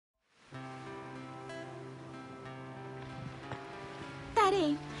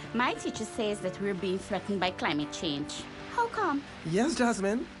Daddy, my teacher says that we're being threatened by climate change. How come? Yes,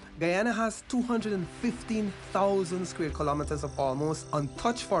 Jasmine. Guyana has 215,000 square kilometers of almost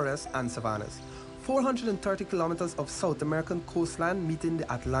untouched forests and savannas. 430 kilometers of South American coastline meeting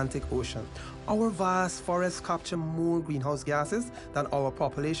the Atlantic Ocean. Our vast forests capture more greenhouse gases than our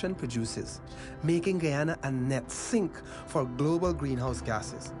population produces, making Guyana a net sink for global greenhouse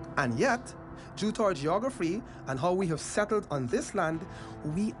gases. And yet, due to our geography and how we have settled on this land,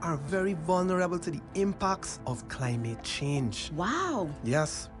 we are very vulnerable to the impacts of climate change. Wow.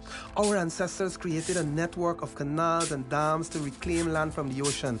 Yes. Our ancestors created a network of canals and dams to reclaim land from the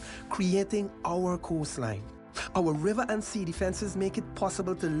ocean, creating our coastline. Our river and sea defenses make it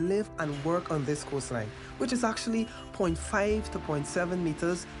possible to live and work on this coastline, which is actually 0.5 to 0.7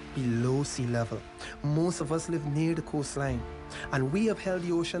 meters below sea level. Most of us live near the coastline, and we have held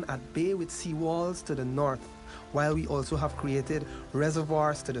the ocean at bay with seawalls to the north, while we also have created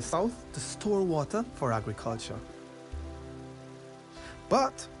reservoirs to the south to store water for agriculture.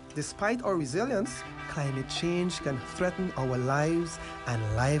 But despite our resilience, climate change can threaten our lives and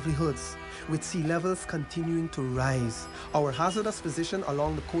livelihoods. With sea levels continuing to rise, our hazardous position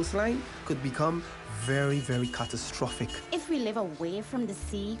along the coastline could become very, very catastrophic. If we live away from the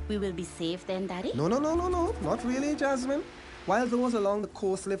sea, we will be safe then, Daddy? No, not really, Jasmine. While those along the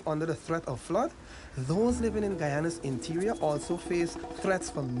coast live under the threat of flood, those living in Guyana's interior also face threats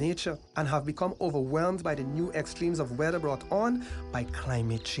from nature and have become overwhelmed by the new extremes of weather brought on by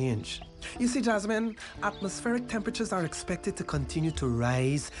climate change. You see, Jasmine, atmospheric temperatures are expected to continue to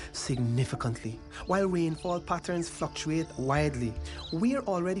rise significantly. While rainfall patterns fluctuate widely, we are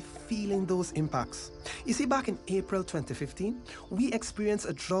already feeling those impacts. You see, back in April 2015, we experienced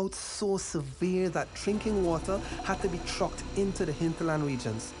a drought so severe that drinking water had to be trucked into the hinterland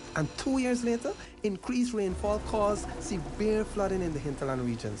regions. And 2 years later, increased rainfall caused severe flooding in the hinterland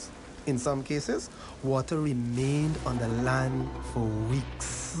regions. In some cases, water remained on the land for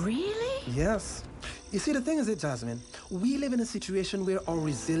weeks. Really? Yes. You see, the thing is, Jasmine, we live in a situation where our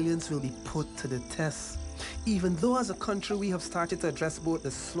resilience will be put to the test. Even though as a country we have started to address both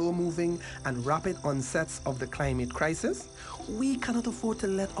the slow-moving and rapid onsets of the climate crisis, we cannot afford to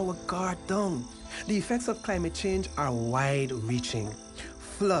let our guard down. The effects of climate change are wide-reaching.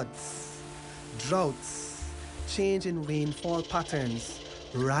 Floods, droughts, change in rainfall patterns,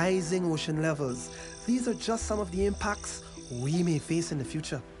 rising ocean levels. These are just some of the impacts we may face in the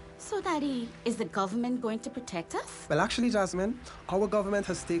future. So, Daddy, is the government going to protect us? Well, actually, Jasmine, our government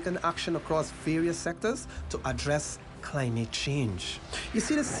has taken action across various sectors to address climate change. You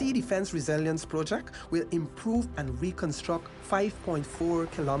see, the Sea Defense Resilience Project will improve and reconstruct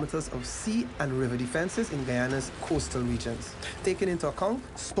 5.4 kilometers of sea and river defenses in Guyana's coastal regions, taking into account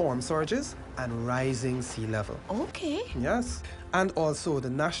storm surges and rising sea level. Okay. Yes. And also, the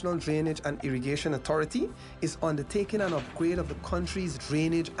National Drainage and Irrigation Authority is undertaking an upgrade of the country's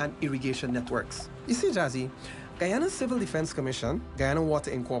drainage and irrigation networks. You see, Jazzy, Guyana's Civil Defense Commission, Guyana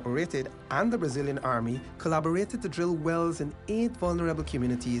Water Incorporated, and the Brazilian Army collaborated to drill wells in 8 vulnerable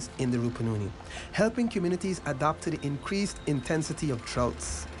communities in the Rupununi, helping communities adapt to the increased intensity of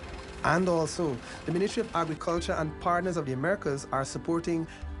droughts. And also, the Ministry of Agriculture and partners of the Americas are supporting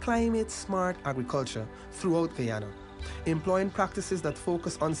climate-smart agriculture throughout Guyana, employing practices that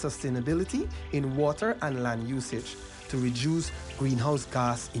focus on sustainability in water and land usage to reduce greenhouse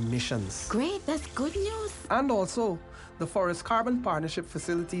gas emissions. Great, that's good news. And also, the Forest Carbon Partnership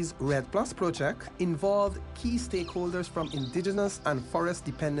Facility's RED Plus project involved key stakeholders from indigenous and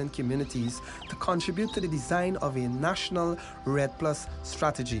forest-dependent communities to contribute to the design of a national RED Plus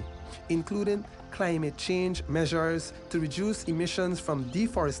strategy, including climate change measures to reduce emissions from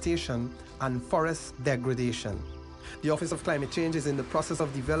deforestation and forest degradation. The Office of Climate Change is in the process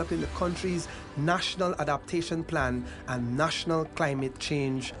of developing the country's National Adaptation Plan and National Climate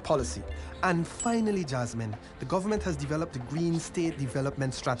Change Policy. And finally, Jasmine, the government has developed the Green State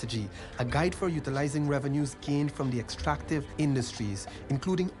Development Strategy, a guide for utilizing revenues gained from the extractive industries,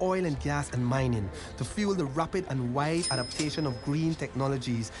 including oil and gas and mining, to fuel the rapid and wide adaptation of green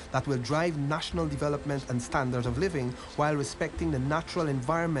technologies that will drive national development and standard of living while respecting the natural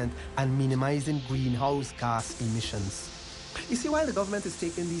environment and minimizing greenhouse gas emissions. You see, while the government is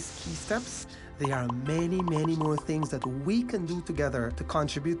taking these key steps, there are many, many more things that we can do together to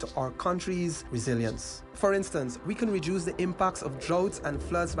contribute to our country's resilience. For instance, we can reduce the impacts of droughts and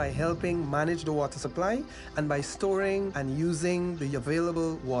floods by helping manage the water supply and by storing and using the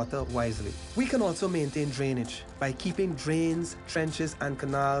available water wisely. We can also maintain drainage by keeping drains, trenches, and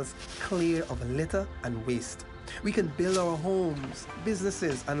canals clear of litter and waste. We can build our homes,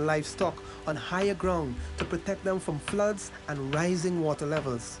 businesses, and livestock on higher ground to protect them from floods and rising water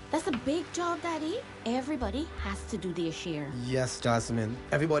levels. That's a big job, Daddy. Everybody has to do their share. Yes, Jasmine.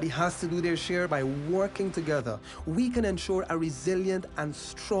 Everybody has to do their share by working together. We can ensure a resilient and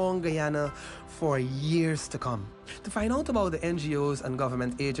strong Guyana for years to come. To find out about the NGOs and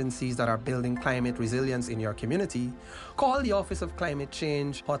government agencies that are building climate resilience in your community, call the Office of Climate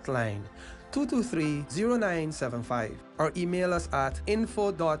Change hotline 223-0975 or email us at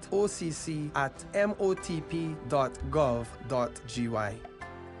info.occ@motp.gov.gy.